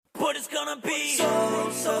it's gonna be so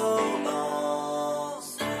long.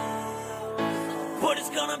 What it's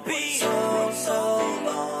gonna be so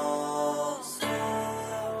long.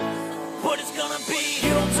 What it's gonna be. You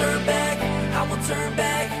don't turn back, I won't turn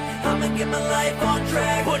back. I'ma get my life on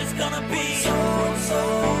track. What it's gonna be so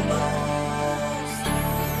long.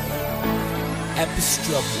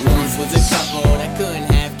 Once was a couple that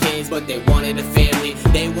couldn't have kids, but they wanted a family.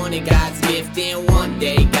 They wanted God's gift, and one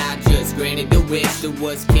day God just granted the wish. There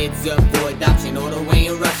was kids up for adoption all the way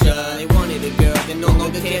in Russia. They wanted a girl that no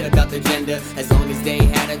longer cared about the gender. As long as they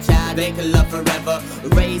had a child, they could love forever.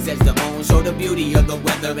 Raised as their own, show the beauty of the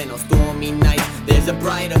weather. And on stormy nights, there's a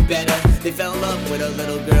brighter, better. They fell in love with a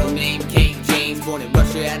little girl named K3Y, born in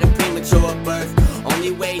Russia at a premature birth.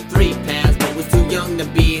 Only weighed 3 pounds, but was too young to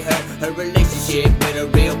be her. Her relationship with her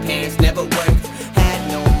real parents never worked. Had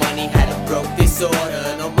no money, had a broke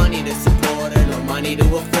disorder. No money to support her, no money to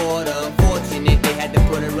afford her. Unfortunate, they had to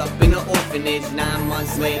put her up in an orphanage. 9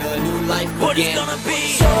 months later, a new life began. What it's gonna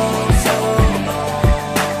be so long.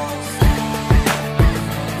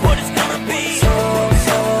 What it's gonna be so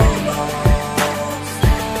long.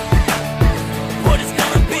 What it's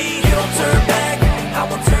gonna be. You don't turn back, I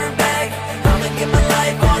won't turn back. I'ma get my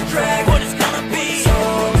life on track. What it's gonna be so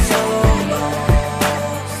long.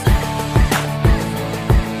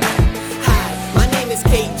 Hi, my name is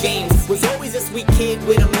k3Y. Was always a sweet kid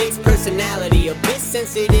with a mixed personality. A bit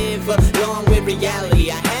sensitive, along with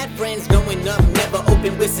reality. I had friends growing up, never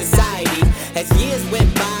open with society. As years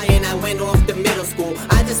went by and I went off to middle school,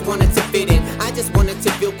 I just wanted to fit in, I just wanted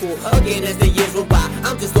to feel cool. Again, as the years roll by,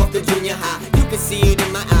 I'm just off to junior high. You could see it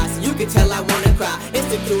in my eyes, you could tell I wanna cry.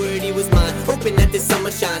 Insecurity was mine, hoping that the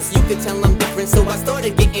summer shines. You could tell I'm different, so I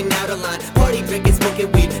started getting out of line. Party, drinking,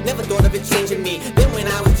 smoking weed, never thought of it changing me. Then when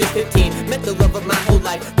I was just 15, met the love of my whole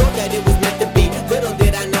life. Thought that it was meant to be, little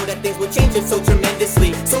did I know that things were changing so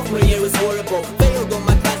tremendously. Sophomore year was horrible, failed all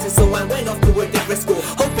my classes, so I went off to a different school,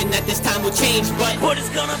 hoping that this time will change, but what it's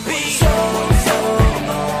gonna be so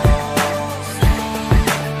long.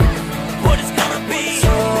 What it's gonna be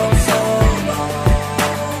so long.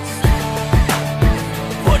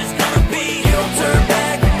 What it's gonna be. You don't turn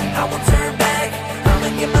back, I won't turn back. I'ma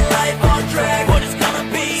get my life on track. What it's gonna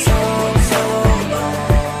be so long.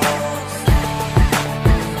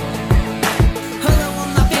 hello,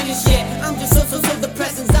 I'm not finished yet. I'm just so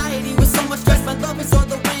depressed. Anxiety with so much stress. My love is all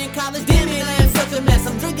the way in college. Damn it, I am such a mess.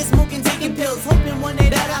 I'm drinking, smoking, taking pills, hoping one day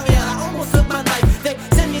that I'll heal. I almost took my life. They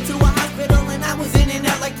sent me to a hospital and I was in and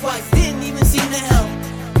out like twice. Didn't even seem to help.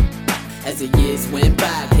 As the years went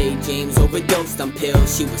by, k3Y overdosed on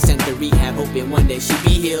pills. She was sent to rehab, hoping one day she'd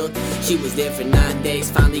be healed. She was there for 9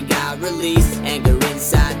 days, finally got released. Anger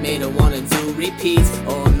inside made her wanna do repeats.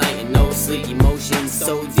 All night and no sleep, emotions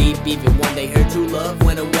so deep. Even one day her true love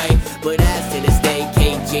went away. But as to this day,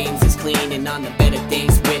 k3Y is clean and on the better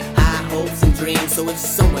things with high hopes and dreams. So if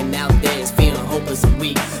someone out there is feeling hopeless and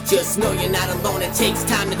weak, just know you're not alone, it takes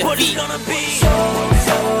time to defeat. What it's gonna be so